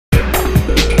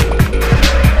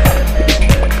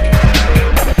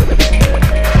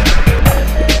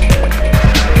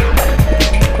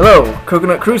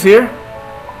CoconutCruz here.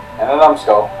 And a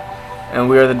Numskull. And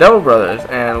we are the Devil Brothers,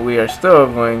 and we are still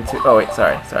going to... Oh, wait,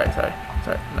 sorry,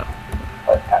 no.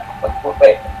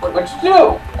 Wait, what'd you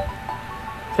do?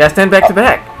 Yeah, stand back to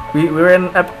back. We were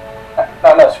in...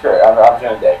 No, screw it. I'm just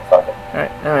gonna dig. Fuck it.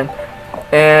 Alright, alright.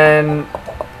 And...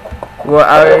 Well,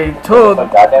 I told...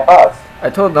 Goddamn pause. I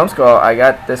told Numskull I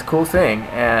got this cool thing,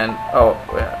 and...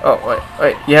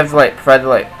 wait. You have the light. Provide the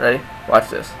light. Ready? Watch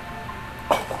this.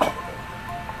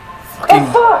 Fucking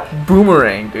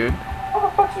boomerang, dude. How the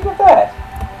fuck did you get that?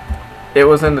 It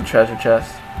was in the treasure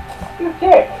chest. You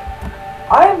dick.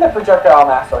 I am the projectile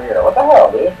master here. What the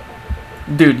hell, dude?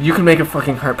 Dude, you can make a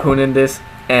fucking harpoon in this,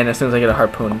 and as soon as I get a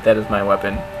harpoon, that is my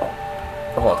weapon.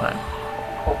 The whole time.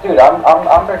 Well, dude,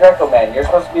 I'm projectile man. You're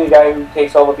supposed to be the guy who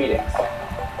takes all the beatings.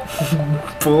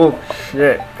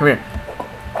 Bullshit. Come here.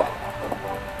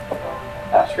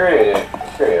 Nah, screw you, dude.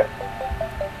 Screw you.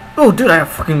 Oh, dude, I have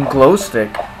a fucking glow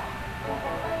stick.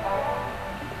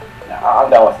 Nah, I'm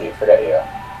done with you. Forget you.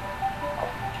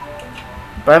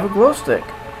 But I have a glow stick.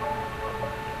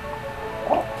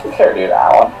 I don't care, dude. I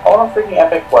want a freaking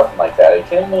epic weapon like that. Are you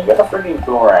kidding me? You got the freaking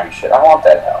boomerang shit. I want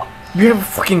that now. You have a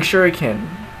fucking shuriken.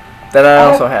 That I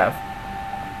also have.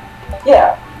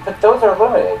 Yeah, but those are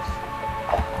limited.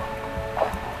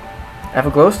 I have a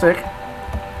glow stick.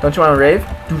 Don't you want a rave?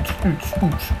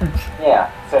 Yeah,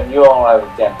 so you don't have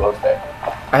a damn glow stick.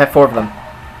 I have 4 of them.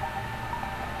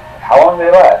 How long do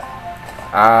they last?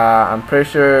 I'm pretty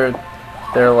sure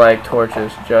they're like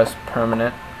torches, just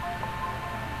permanent.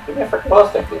 Give me a freaking glow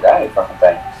stick, dude. I need fucking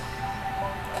thing.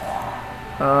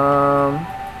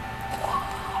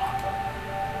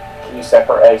 Can you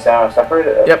separate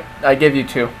it? Yep, I gave you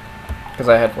 2. Because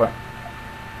I had 4.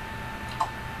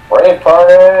 Rave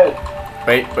party!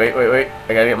 Wait.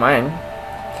 I gotta get mine.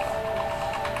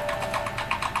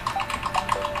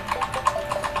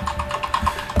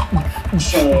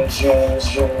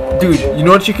 Dude, you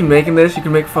know what you can make in this? You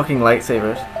can make fucking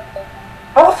lightsabers.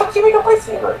 How the fuck do you make a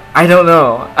lightsaber? I don't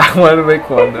know. I wanted to make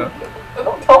one though.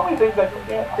 Don't tell me things that you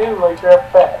can't do like you're a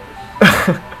fat.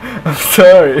 I'm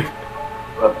sorry.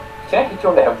 Look, can I get you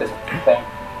on to help this thing?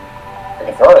 I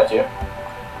can throw it at you.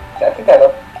 Can I pick that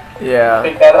up? Yeah.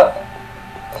 Pick that up.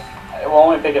 I will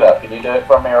only pick it up. Can you do it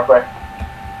for me real quick?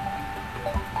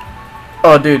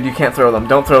 Oh, dude, you can't throw them.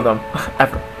 Don't throw them.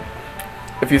 Ever.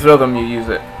 If you throw them, you use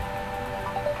it.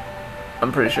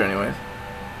 I'm pretty sure anyways.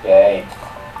 Yay.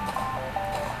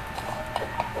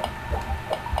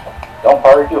 Don't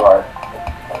party too hard.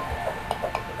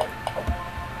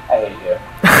 I hate you.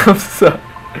 I'm sorry.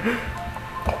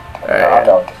 Alright. No, I'm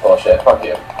done with this bullshit. Fuck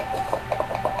you.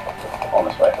 On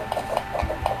this way.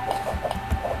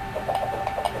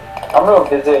 I'm gonna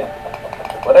visit...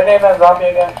 What did I name that zombie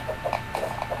again?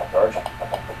 George.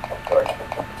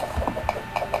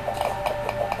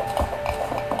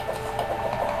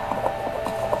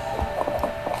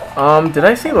 Did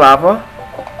I see lava?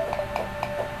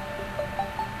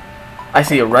 I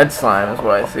see a red slime is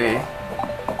what I see.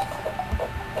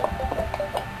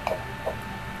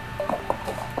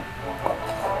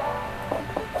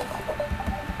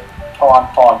 Hold on.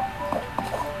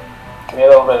 Give me a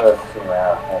little bit of a zoom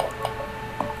around.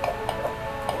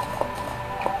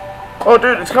 Oh,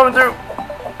 dude, it's coming through.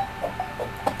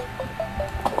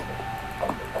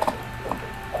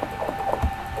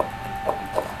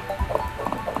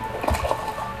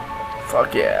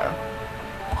 Fuck yeah.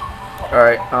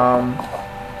 Alright,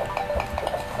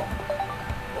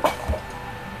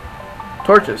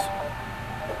 torches.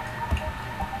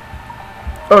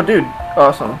 Oh, dude,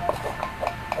 awesome.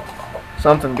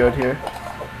 Something good here.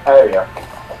 Oh, there you go.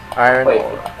 Iron Wait,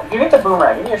 ore. if you get the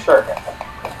boomerang, give me a shuriken.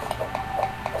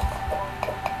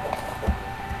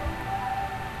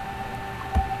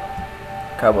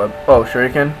 Cobweb. Oh,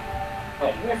 shuriken?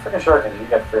 Yeah, give me a freaking shuriken. You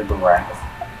get free boomerang.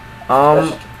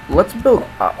 Let's build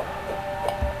up.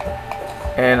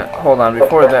 And hold on,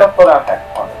 before that. Hold on, okay.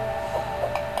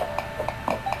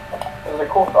 There's a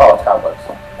cool. Oh, it's cobwebs.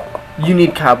 You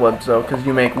need cobwebs though, because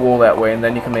you make wool that way, and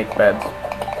then you can make beds.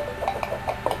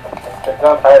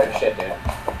 I'm tired of shit, dude.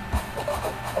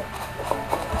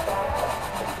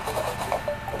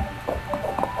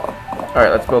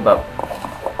 Alright, let's build up.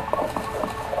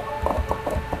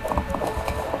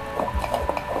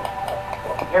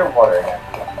 Here's water again.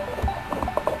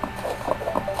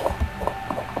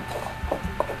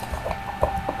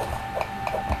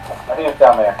 I think it's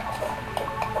down there.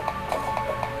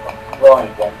 Blowing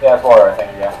again. Yeah, it's water, I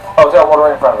think, again. Oh, it's got water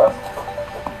right in front of us.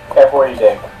 Careful where you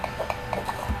dig.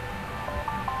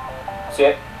 See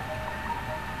it?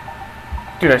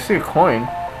 Dude, I see a coin.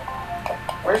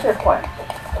 Where's your coin?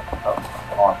 Oh,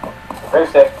 on. Rave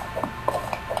stick.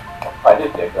 I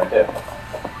did dig one too.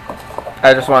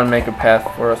 I just want to make a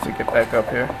path for us to get back up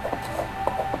here.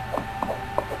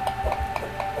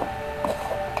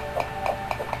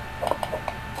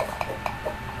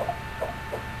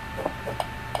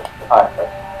 Alright.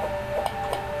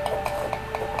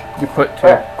 You put 2.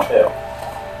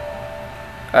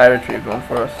 I retrieved one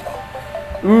for us.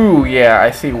 Ooh, yeah,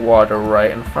 I see water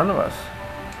right in front of us.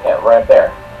 Yeah, right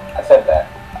there. I said that.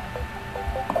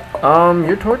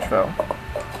 Your torch fell.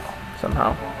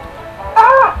 Somehow.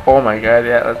 Ah! Oh my god,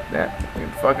 yeah, get the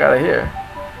fuck out of here.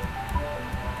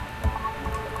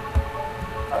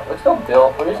 Alright, let's go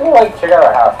build. We're just gonna like check out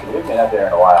our house, because we've been up there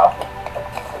in a while.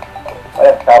 I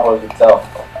have cobwebs itself.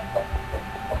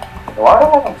 Why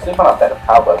don't I sleep on a bed of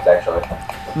cobwebs, actually?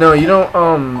 No, you don't,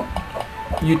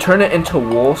 you turn it into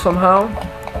wool somehow?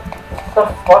 What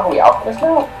the fuck, are we alchemists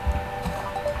now?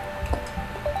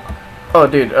 Oh,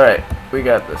 dude, alright, we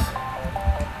got this.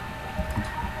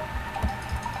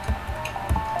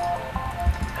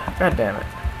 God damn it.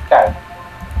 God.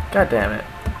 God damn it.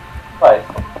 What?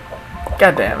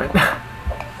 God damn it.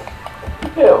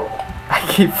 Ew. I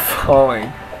keep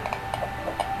falling.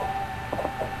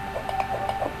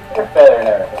 You're better than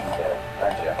everything you do,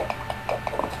 aren't you?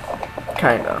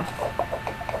 Kinda.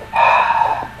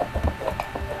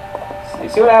 You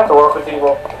see what I have to work with,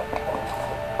 people?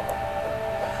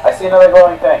 I see another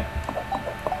glowing thing.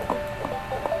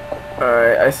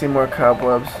 Alright, I see more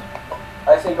cobwebs.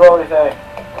 I see glowing thing.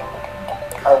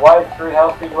 Our white, green,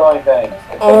 healthy glowing things.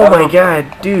 Oh my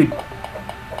god, dude.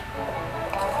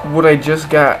 What I just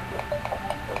got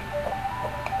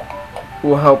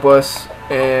will help us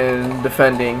in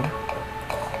defending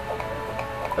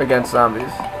against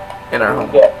zombies in our home.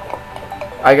 Yeah.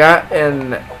 I got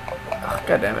an... Oh,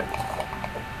 god damn it.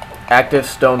 Active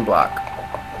stone block.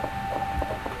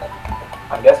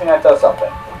 I'm guessing that does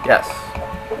something. Yes.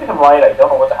 Give me some light, I don't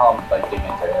know what the hell I'm like digging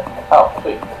into here. Oh,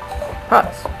 sweet.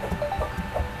 Pots.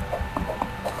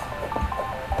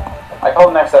 I call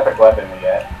the next epic weapon we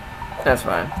get. That's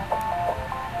fine.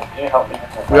 Can you help me?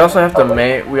 We also have to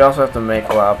make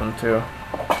a lot of them too.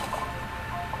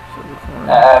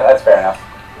 That's fair enough.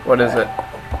 What is it?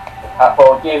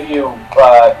 Well, it gave you,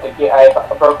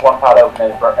 I broke one pot open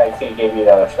and I think it gave you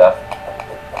the other stuff.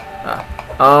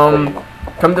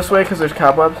 Come this way because there's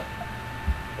cobwebs.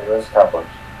 There's cobwebs.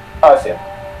 Oh, I see them.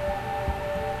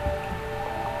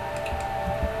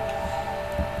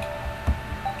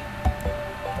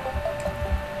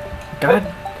 God.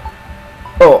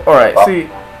 Oh, alright, see,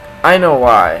 I know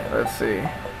why. Let's see.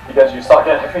 Because you suck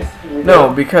at everything you do.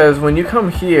 No, because when you come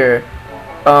here,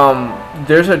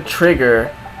 there's a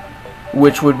trigger,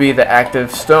 which would be the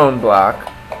active stone block,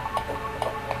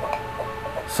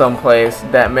 someplace,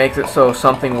 that makes it so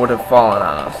something would have fallen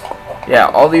on us. Yeah,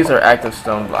 all these are active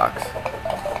stone blocks.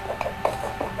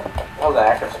 That was an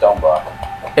active stone block.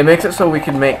 It makes it so we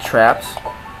can make traps.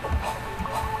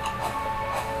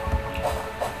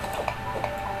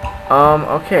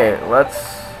 Okay,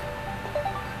 let's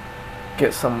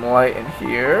get some light in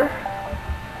here.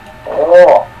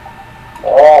 Oh.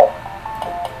 Oh.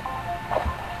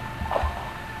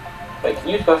 Wait, can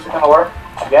you use ghost gonna work?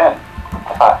 Again.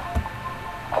 Hot.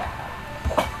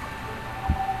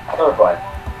 Another point.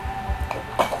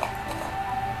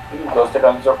 You can ghost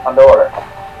guns underwater.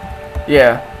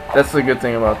 Yeah, that's the good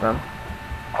thing about them.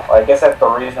 Well, I guess that's the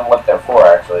reason what they're for,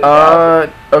 actually.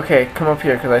 Okay, come up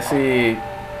here, because I see,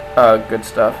 good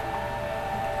stuff.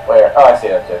 Where? Oh, I see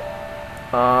that too.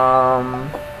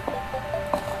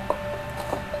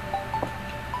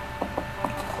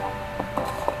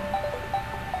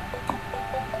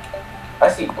 I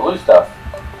see blue stuff.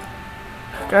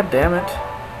 God damn it.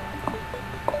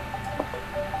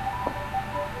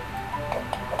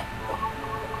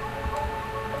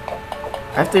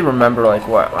 I have to remember, like,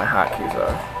 what my hotkeys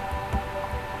are.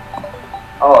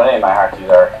 I don't know what any of my hotkeys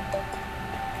are.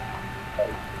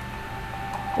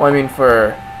 Well, I mean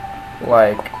for,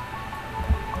 like,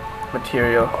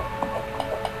 material.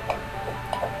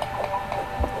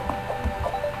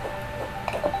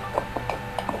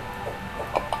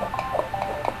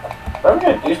 What are we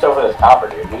gonna do stuff with this copper,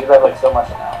 dude? We have like so much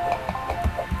now.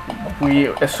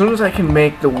 As soon as I can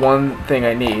make the one thing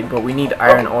I need, but we need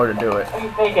iron ore to do it. What are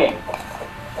you making?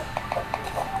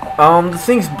 The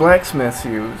things blacksmiths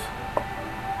use.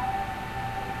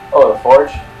 Oh, the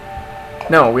forge?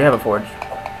 No, we have a forge.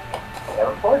 We have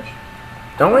a forge?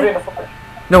 Don't We we? have a forge.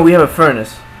 No, we have a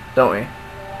furnace, don't we?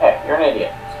 Hey, you're an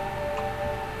idiot.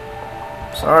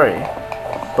 Sorry.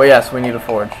 But yes, we need a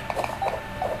forge.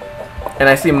 And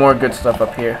I see more good stuff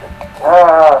up here.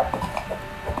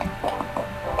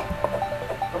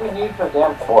 What do we need for the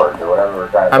damn forge or whatever we're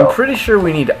trying to I'm build? pretty sure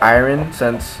we need iron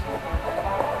since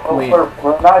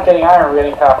we're not getting iron, we're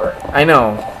getting copper. I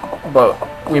know, but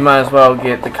we might as well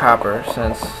get the copper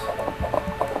since.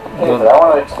 Okay, but I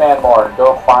want to expand more and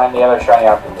go find the other shiny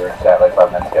object we were at like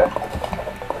 5 minutes ago.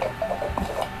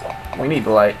 We need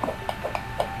light.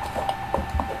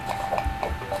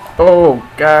 Oh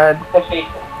God. Fishy.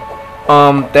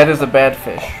 That is a bad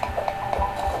fish.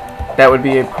 That would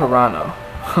be a piranha.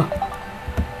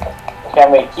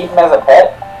 Can we keep him as a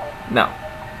pet? No.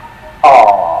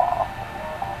 Aww.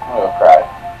 I'm gonna cry.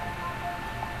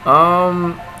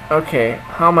 Okay.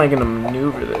 How am I gonna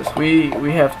maneuver this? We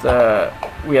have to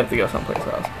go someplace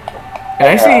else. And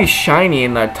I see shiny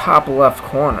in the top left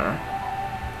corner.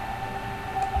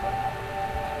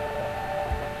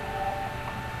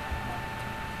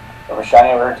 So we're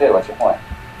shiny over here too. What's your point?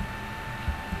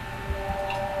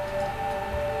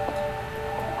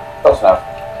 Close enough.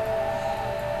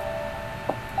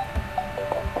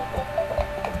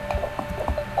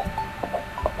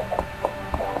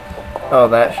 Oh,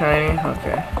 that shiny?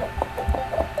 Okay.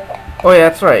 Oh yeah,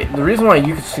 that's right. The reason why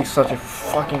you can see such a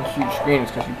fucking huge screen is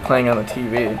because you're playing on the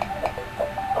TV.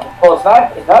 Well, it's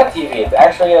not a TV. It's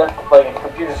actually like a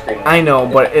computer screen. I know,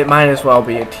 but it might as well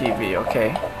be a TV,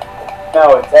 okay?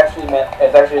 No, it's actually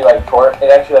like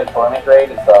tournament grade.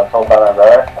 It's told by my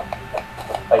brother.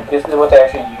 Like this is what they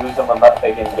actually use them like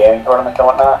in gaming tournaments and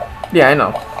whatnot. Yeah, I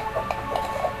know.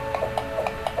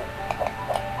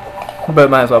 But it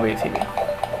might as well be a TV.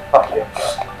 Fuck you.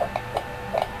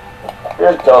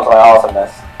 Here's Joe's my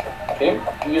awesomeness. Can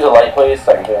you use a light, please,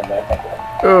 so I can do anything? Thank you.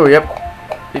 Oh, yep.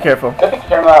 Be careful. Just to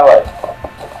turn that light.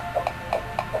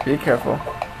 Be careful.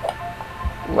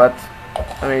 Let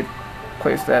me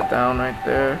place that down right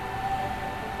there.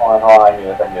 Hold on, I need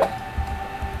it. I'm good.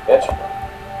 Bitch.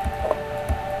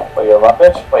 Wait, you're left,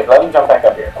 bitch? Wait, let me jump back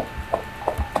up here.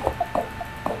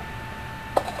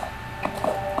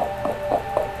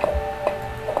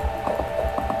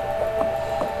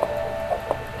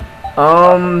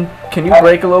 Can you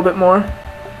brake a little bit more?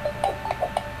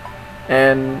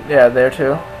 And, yeah, there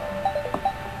too.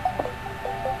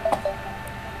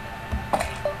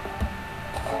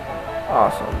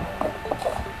 Awesome.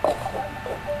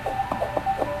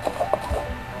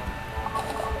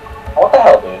 What the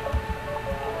hell, dude?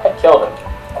 I killed him.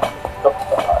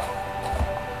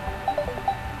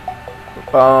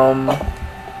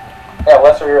 Yeah,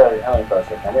 lesser here, healing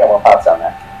potion. And we got more pots down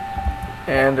there.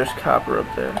 And there's copper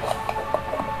up there.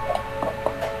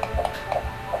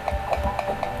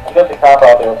 You got the copper,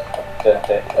 I'll do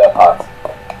the pots.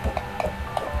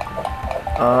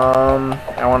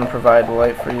 I want to provide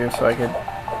light for you so I could.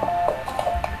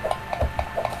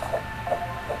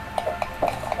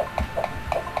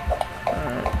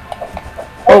 Alright.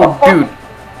 Oh, dude.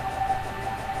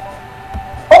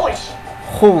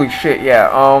 Holy shit, yeah,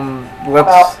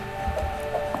 let's...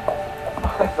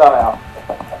 It's done out.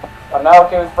 I'm now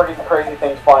looking at freaking crazy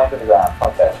things flying through the ground.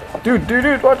 Fuck that shit.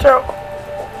 Dude, watch out!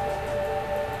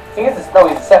 I think it's no,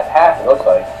 he's a set path, it looks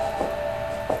like.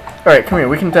 Alright, come here,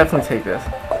 we can definitely take this.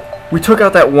 We took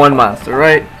out that one monster,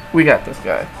 right? We got this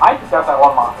guy. I just got that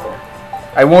one monster.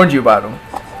 I warned you about him.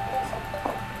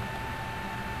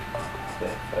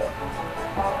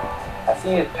 I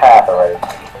see his path already.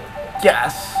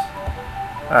 Yes!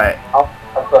 Alright. I'll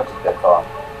go to this off.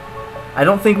 I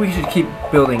don't think we should keep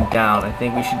building down. I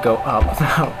think we should go up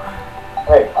now.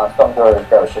 Wait, I'm still going to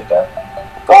grab a shit there.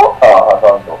 Go! Oh, I thought I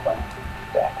was going to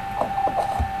yeah.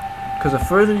 Because the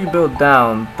further you build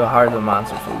down, the harder the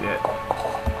monsters will get.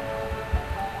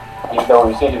 Even though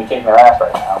we seem to be kicking their ass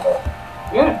right now, but...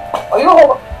 You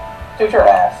hold Dude, your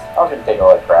ass. I was going to take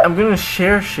all that crap. I'm gonna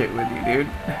share shit with you, dude.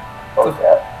 What was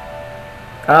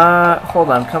that? Hold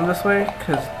on. Come this way,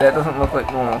 because that doesn't look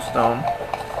like normal stone.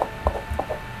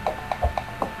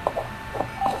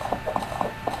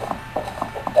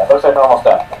 Yeah, it looks like normal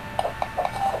stone.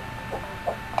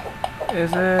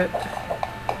 Is it?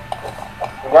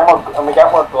 We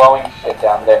got more glowing shit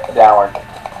downward.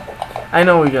 I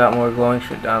know we got more glowing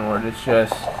shit downward. It's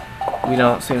just we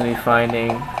don't seem to be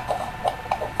finding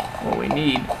what we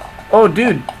need. Oh,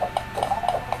 dude!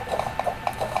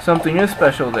 Something is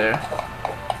special there.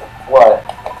 What?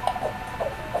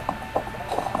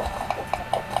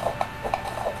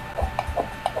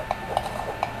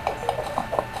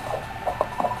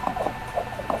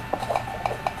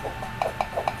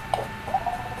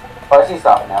 Oh, I see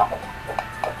something now.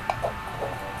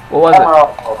 What was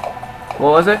Emerald. it?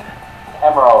 What was it?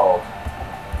 Emerald.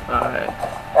 Alright.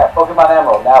 Yeah, Pokemon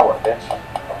Emerald. Now what, bitch?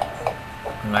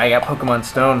 I got Pokemon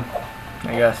Stone,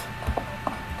 I guess.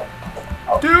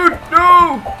 Oh. Dude,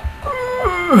 no!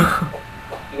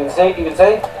 You can see?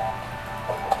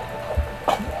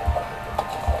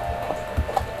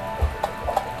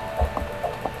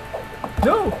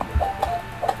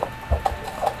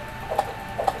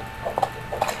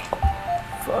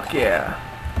 yeah.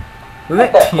 Look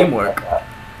at that teamwork.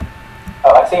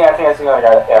 Oh, I see another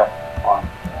guy. Yeah, on.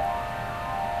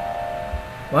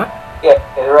 What? Yeah,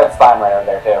 there's a red slime right over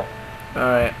there too.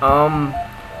 Alright,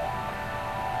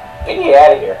 We need to get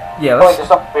out of here. yeah, Oh, let's... wait, there's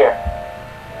something here.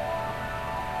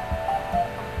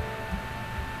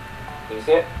 Do you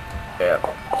see it? Yeah.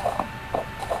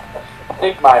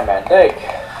 Dig, my man, dig.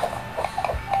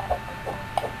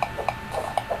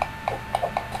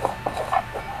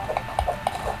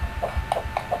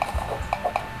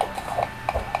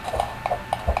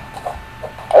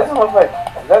 That doesn't look like...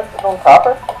 Is that still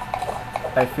copper?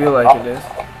 I feel like it is.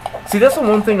 See, that's the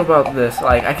one thing about this.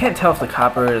 Like, I can't tell if the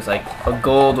copper is like a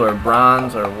gold or a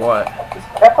bronze or what.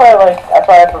 That's why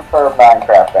I prefer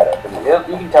Minecraft better, because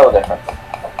you can tell the difference.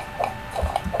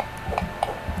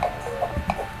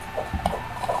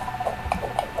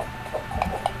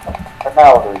 But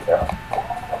now what do we do?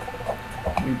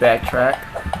 We backtrack.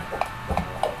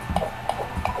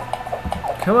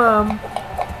 Come on.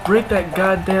 Break that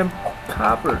goddamn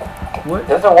copper. What? It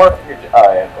doesn't work if you're...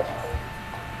 Oh, yeah, it doesn't.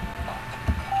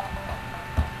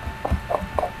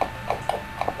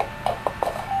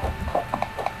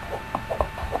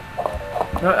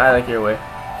 No, I like your way.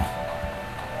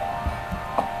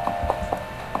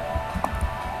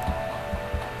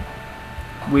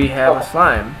 We have a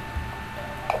slime.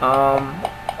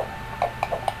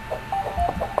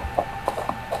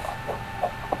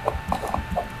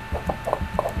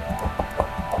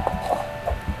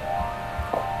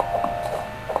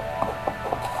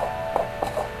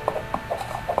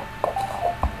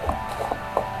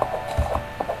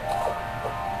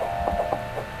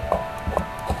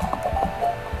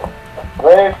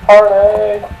 Rave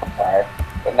party! Sorry,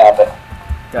 couldn't help it.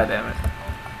 God damn it.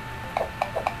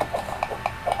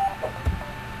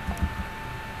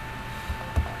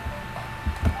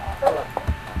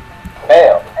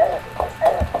 Fail.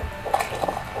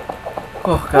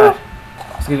 Oh god.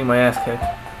 I was getting my ass kicked.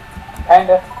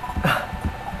 Kinda.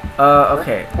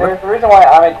 Okay. There's the reason why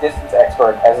I'm a distance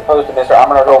expert as opposed to Mr. I'm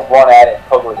gonna go run at it and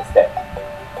poke it with a stick.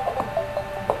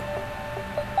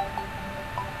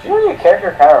 Do you know what your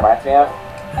character kind of reminds me of?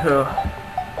 Who?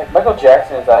 Like Michael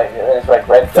Jackson is like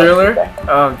red. Thriller?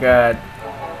 Oh god.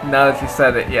 Now that you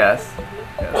said it, yes.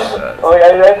 Yes, it does. Like,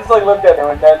 I just like looked at him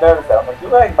and I noticed that. I'm like, you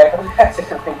like Michael Jackson in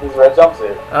this red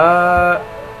jumpsuit.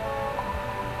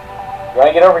 You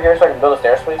wanna get over here so I can build a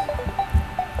stairs, please?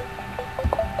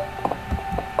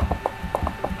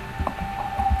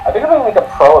 I think I'm like a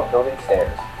pro at building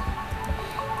stairs.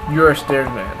 You're a stairs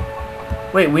man.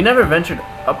 Wait, we never ventured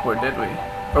upward, did we?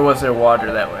 Or was there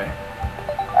water that way?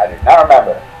 I do not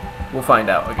remember. We'll find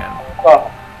out again.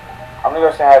 Well, I'm gonna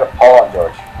go say hi to Paul and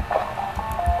George.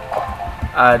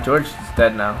 George is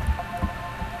dead now.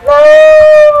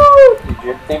 No! Did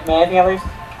you think me anything at least?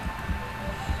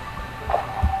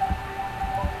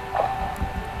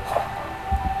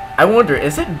 I wonder,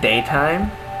 is it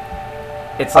daytime?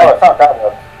 It's Oh, like... it's not that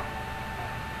one.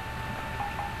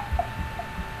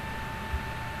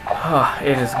 Oh,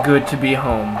 it is good to be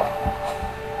home.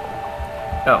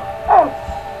 Oh. Oh.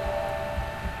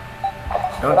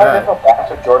 Don't I die. go back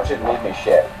so George didn't leave me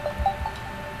shit.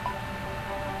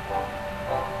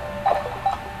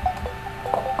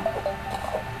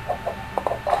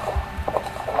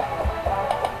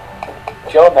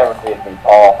 She'll never leave me,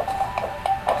 Paul.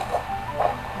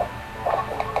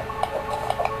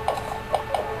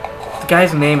 The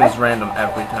guy's name is random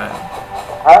every time.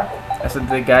 Huh? I said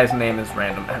the guy's name is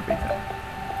random every time.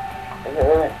 Is it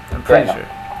really? I'm pretty Yeah, sure.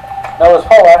 No, it was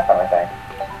Paul last time, I think.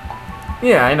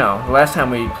 Yeah, I know. The last time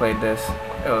we played this,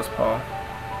 it was Paul.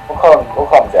 We'll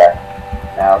call him Jack.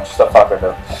 Now, just to fuck with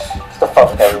him. Just to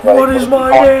fuck with everybody. What is my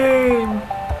name?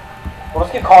 We'll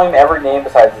just keep calling him every name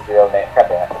besides his real name. God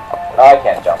damn it. No, I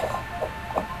can't jump.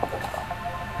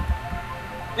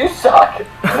 You suck! Did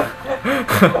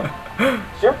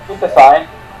you read the sign?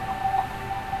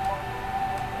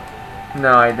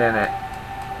 No, I didn't.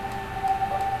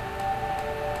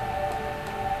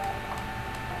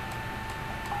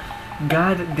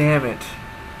 God damn it.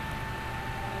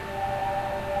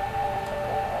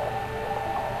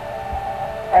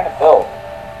 Trying to build.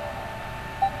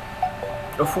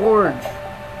 A forge.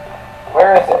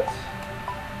 Where is it?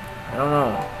 I don't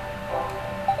know.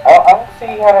 I don't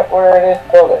see where it is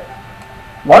to build it.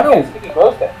 Wanna Okay, sticky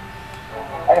ghost it.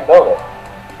 I can build it.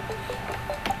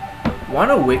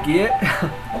 wiki it?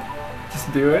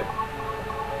 Just do it.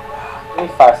 Give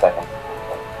me 5 seconds.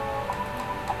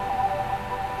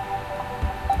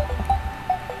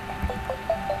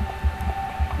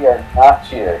 We are not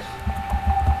cheaters.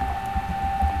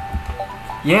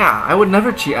 Yeah, I would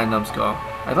never cheat on Numskull.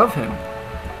 I love him.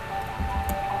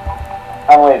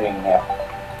 I'm leaving you.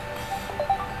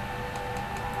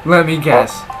 Let me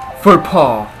guess. For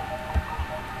Paul.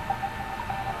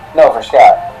 No, for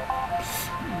Scott.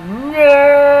 No.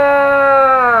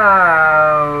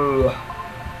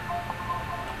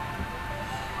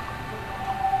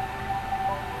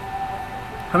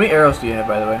 How many arrows do you have,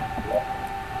 by the way?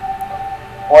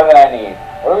 More than I need.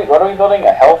 What are we building?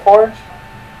 A hell forge?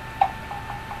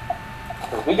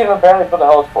 Because we can apparently build a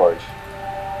hell forge.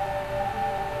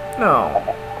 No.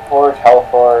 Forge, hell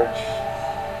forge.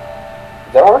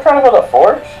 Is that what we're trying to build, a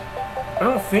forge? I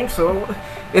don't think so.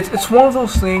 It's one of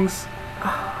those things.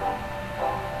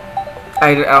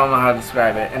 I don't know how to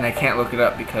describe it, and I can't look it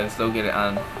up because they'll get it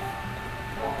on.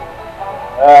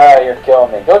 You're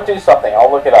killing me. Go do something.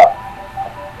 I'll look it up.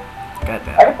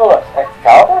 Goddamn. I can build a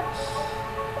Excalibur.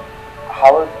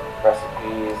 Howard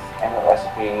recipes, Hamlet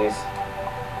recipes.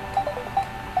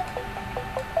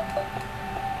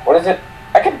 What is it?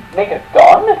 I can make a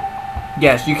gun?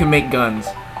 Yes, you can make guns.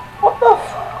 What the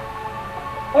f...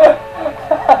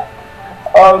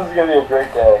 Oh, this is gonna be a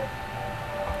great day.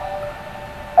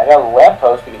 I got a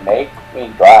lamppost we can make. We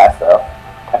need glass, though.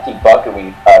 Empty bucket, we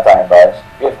need iron bars.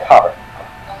 We have copper.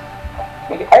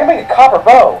 I can make a copper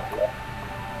bow!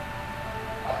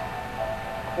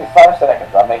 Give me 5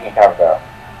 seconds, I'm making a copper bow.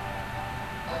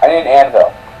 I need an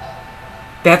anvil.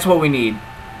 That's what we need.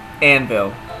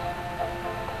 Anvil.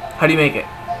 How do you make it?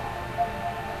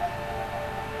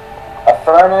 A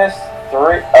furnace,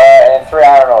 3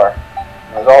 iron ore.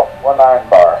 Result, 1 iron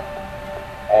bar.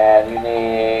 And you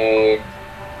need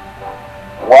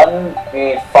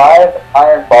 5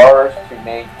 iron bars to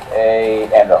make a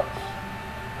anvil.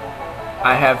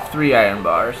 I have 3 iron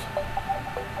bars.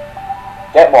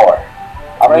 Get more.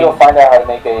 I'm gonna go find out how to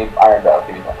make a iron bow.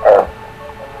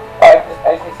 I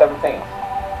just need 7 things.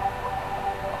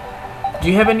 Do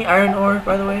you have any iron ore,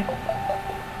 by the way?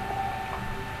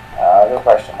 Good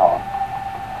question, hold on.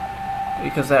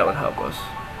 Because that would help us.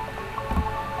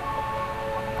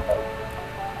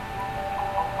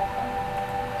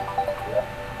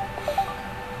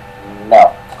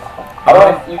 No. How do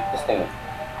I use this thing?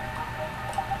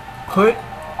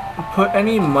 Put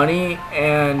any money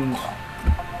and...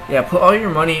 Yeah, put all your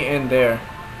money in there.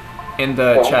 In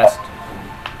the chest.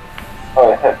 Oh,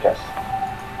 the head chest.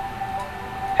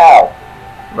 How?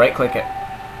 Right click it.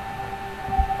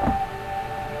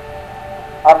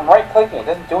 I'm right clicking, it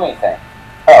doesn't do anything.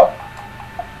 Oh.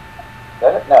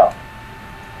 Does it? No.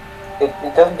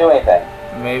 It doesn't do anything.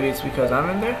 Maybe it's because I'm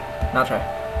in there? Now try.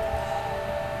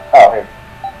 Oh, here.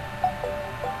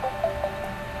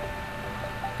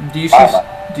 Do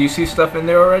you see stuff in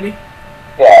there already?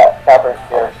 Yeah, copper,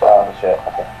 steel, stone, shit.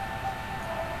 Okay.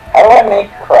 How do I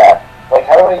make crap? Like,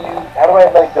 how do I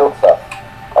like build stuff?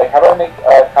 Like, how do I make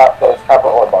those copper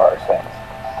ore bars things?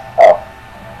 Oh.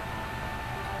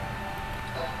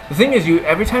 The thing is,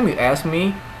 every time you ask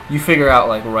me, you figure out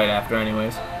like right after,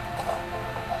 anyways.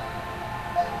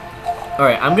 All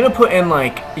right, I'm gonna put in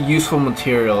like useful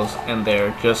materials in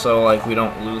there just so like we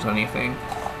don't lose anything.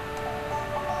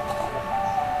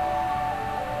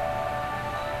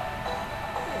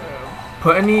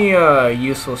 Put any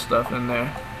useful stuff in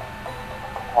there.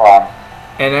 Hold on.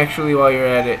 And actually, while you're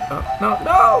at it, oh, no.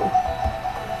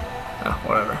 Oh,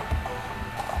 whatever.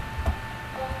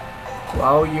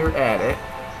 While you're at it,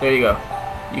 there you go.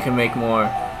 You can make more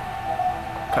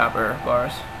copper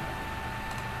bars.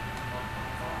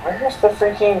 Where's the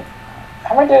freaking...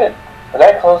 How am I doing it? Did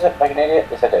I close it like an idiot?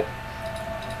 Yes, I did.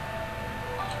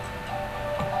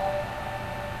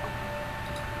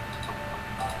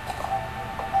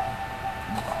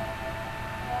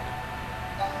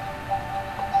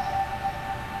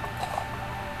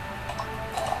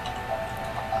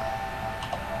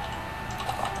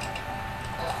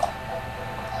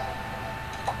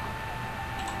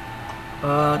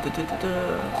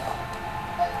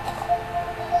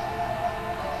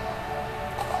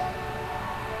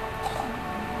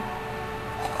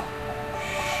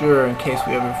 Sure, in case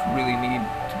we ever really need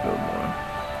to build more.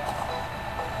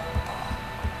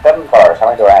 7 bars. How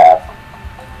many do I have?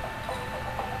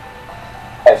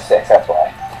 I have 6, that's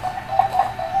why.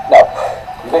 No.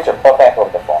 You get your butt back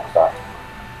over the phone, sorry.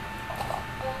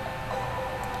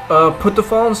 Put the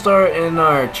fallen star in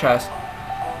our chest.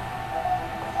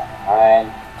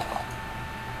 9.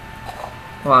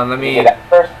 Hold on, let me... You get that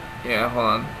first? Yeah, hold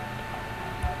on.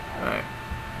 Alright.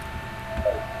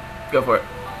 Go for it.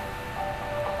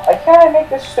 Why can't I make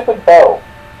this stupid bow?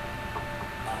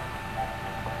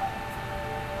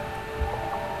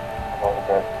 Oh,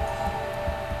 good.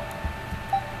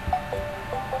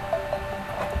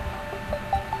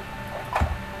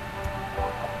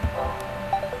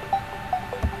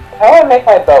 How do I make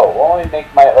my bow? Won't we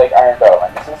make my, like, iron bow?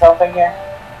 Am I missing something here?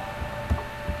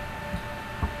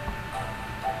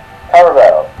 Power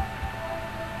bow.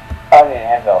 I need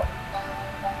an anvil.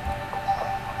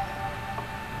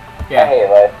 Yeah. I hate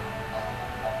life.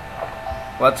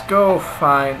 Let's go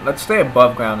find. Let's stay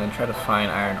above ground and try to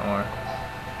find iron ore.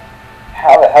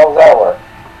 How the hell does that work?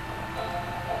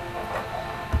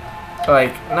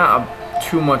 Like, not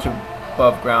too much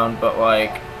above ground, but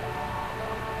like,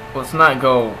 let's not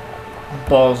go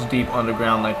balls deep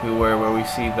underground like we were where we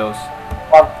see those.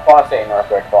 Come on, stay north,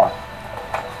 quick, come on.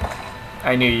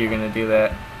 I knew you were gonna do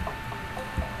that.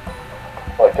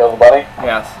 What, kill the bunny?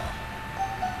 Yes.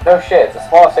 No shit, it's a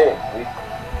small city. We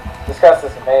discussed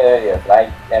this in many videos, and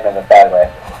I am in a bad way.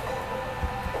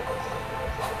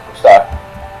 I'm stuck.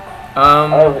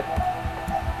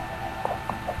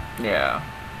 Yeah.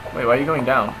 Wait, why are you going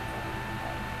down?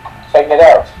 Checking it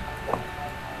out.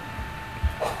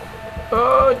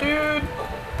 Oh, dude!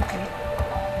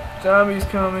 Zombies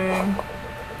coming.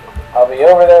 I'll be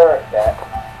over there. Yeah.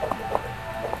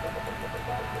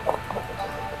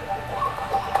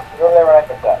 Go over there when I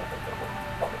get done.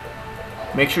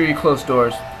 Make sure you close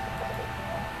doors.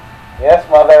 Yes,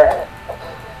 mother.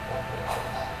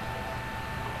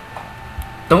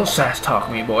 Don't sass talk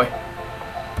me, boy.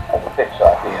 That's a bitch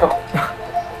shot to you.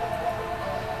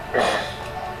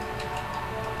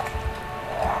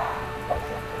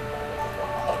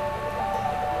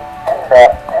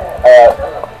 Crap.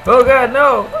 Oh god,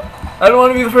 no! I don't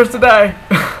want to be the first to die.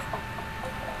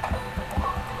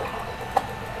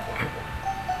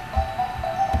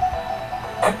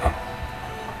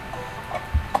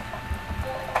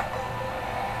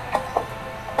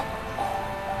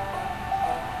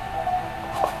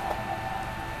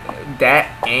 That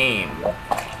aim.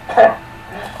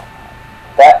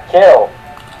 That kill.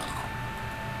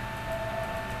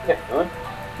 Get food?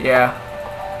 Yeah.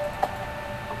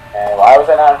 And why was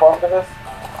I not informed of this?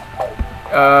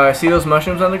 See those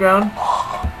mushrooms on the ground?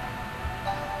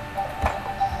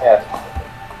 Yes.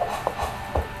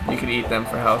 You could eat them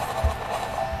for health.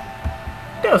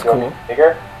 That was Do I cool. become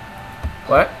bigger?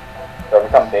 What? Do I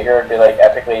become bigger and be like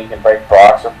epically you can break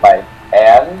blocks with my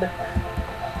hand?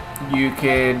 You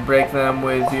could break them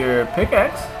with your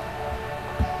pickaxe.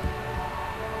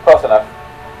 Close enough.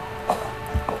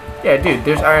 Yeah, dude,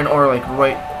 there's iron ore like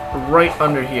right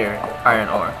under here. Iron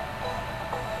ore.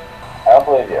 I don't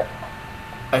believe you.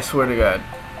 I swear to God.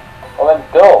 Well then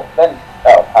build. Then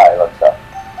hi, let's go.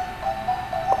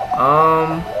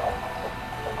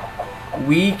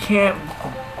 We can't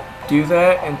do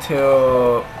that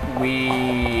until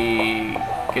we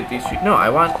get these trees. No, I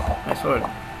want my sword.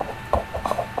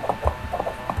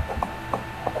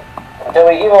 Until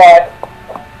we evil eye.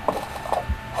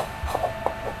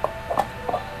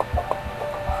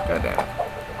 God damn it.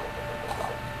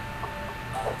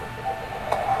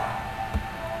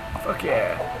 Fuck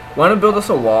yeah. Want to build us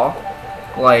a wall?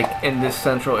 Like in this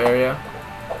central area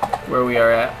where we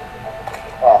are at?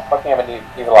 Oh, I'm fucking have an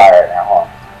evil eye right now. Hold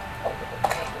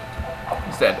on.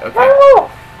 He's dead. Okay. Oh!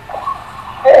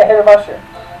 Hey, I hit a mushroom.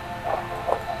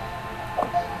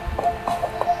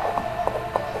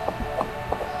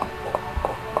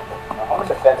 I'm on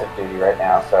defensive duty right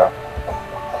now, so.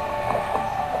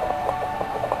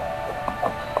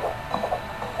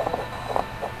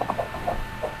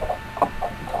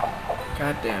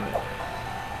 God damn it.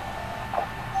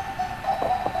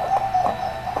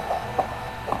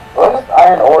 What is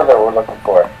iron ore that we're looking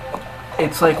for?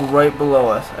 It's like right below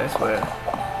us, I swear.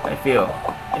 I feel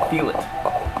it.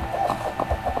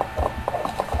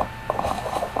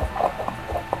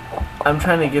 I'm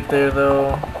trying to get there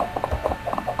though.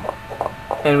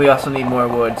 And we also need more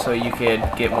wood so you could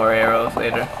get more arrows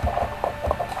later.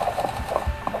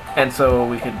 And so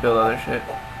we could build other shit.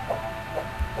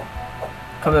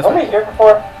 Come this Were we way. here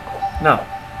before? No.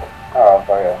 Oh,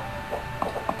 okay.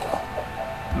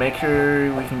 Make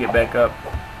sure we can get back up.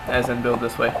 As in build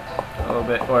this way. A little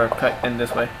bit. Or cut in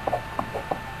this way.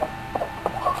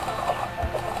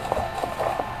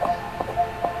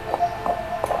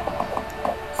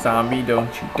 Zombie,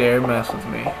 don't you dare mess with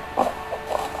me.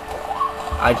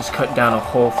 I just cut down a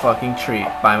whole fucking tree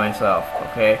by myself,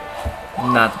 okay?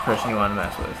 Not the person you want to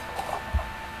mess with.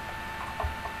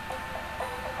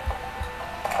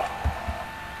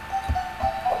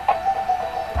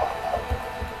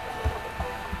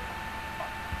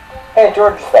 Hey,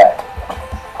 George is back.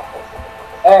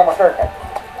 Hey, my turkey.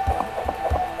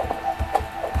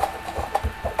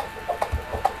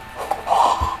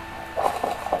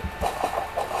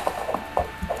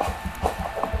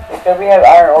 Because we have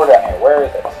iron ore down here. Where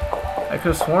is it? I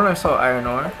could have sworn I saw iron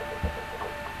ore.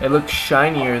 It looked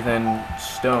shinier than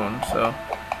stone, so.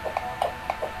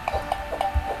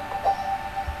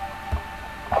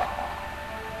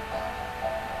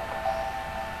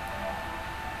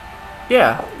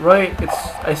 Yeah, right.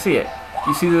 I see it.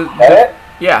 You see the? That it?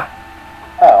 Yeah.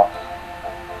 Oh.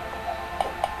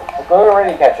 Well, go to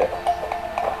ready to catch it.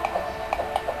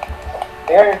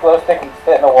 Take out your glow stick and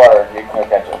sit in the water and you can go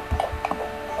catch it.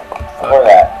 Before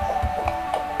that.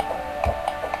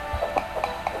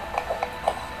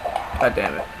 God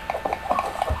damn it.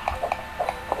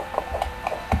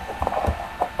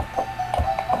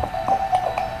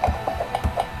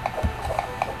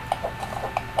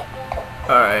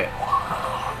 Alright.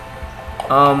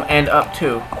 And up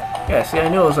too. Yeah, see, I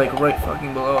knew it was like right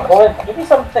fucking below us. Well, then, give me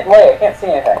something light. I can't see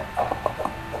anything.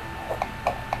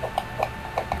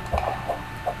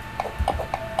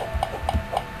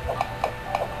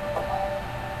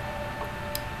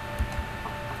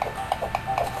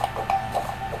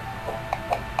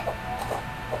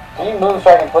 Can you move so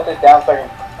I can put this down so I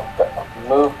can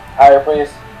move higher,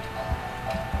 please?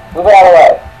 Move it out of the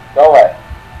way. Go away.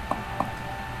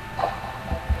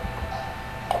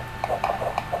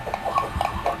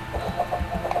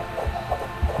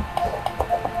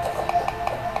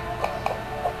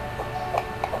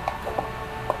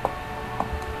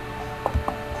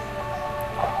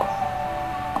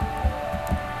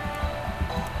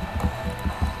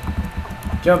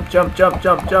 Jump, jump, jump,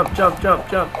 jump, jump, jump, jump,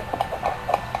 jump.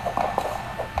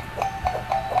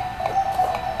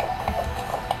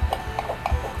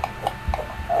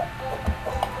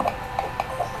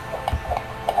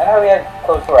 I know we had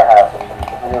close to our house.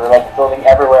 We were like building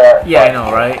everywhere. Yeah, I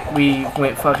know, right? We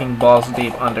went fucking balls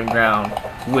deep underground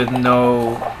with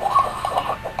no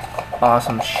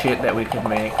awesome shit that we could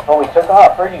make. Well, we took on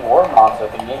a freaking war monster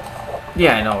thingy.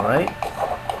 Yeah, I know, right?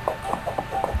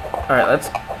 Alright, let's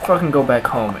fucking go back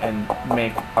home and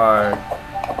make our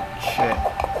shit.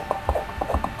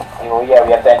 Well, yeah,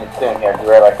 we have to end it soon here because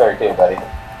we're at like 32, buddy.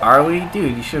 Are we?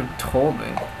 Dude, you should have told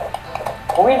me.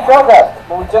 Well, we built that.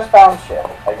 Well, we just found shit.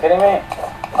 Are you kidding me?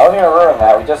 I wasn't gonna ruin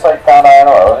that. We just like found iron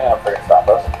ore. I wasn't gonna freaking stop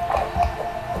us.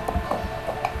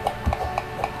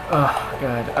 Oh,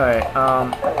 God. Alright,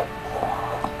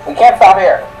 We can't stop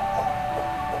here.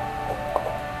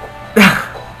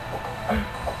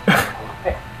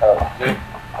 Oh, dude.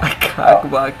 I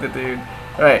cockblocked the dude.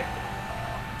 Alright.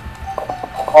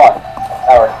 Come on.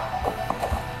 Howard.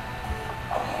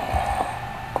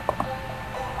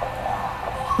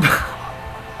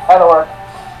 That'll work.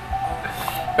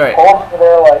 Alright. Hold over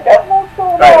there like, that's what's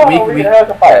going on.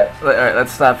 Alright, alright,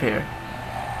 let's stop here.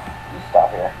 You stop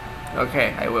here.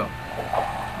 Okay, I will.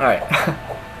 Alright.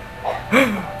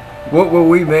 What will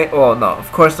we make? Well, no,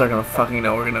 of course they're gonna fucking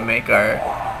know we're gonna make our...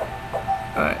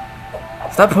 Alright.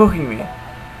 Stop poking me.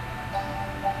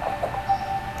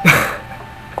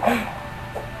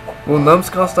 Will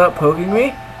Numskull stop poking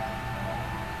me?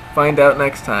 Find out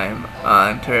next time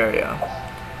on Terraria.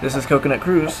 This is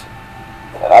CoconutCruz.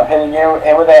 And I'm hitting you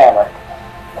in with a hammer.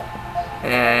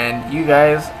 And you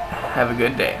guys have a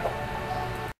good day.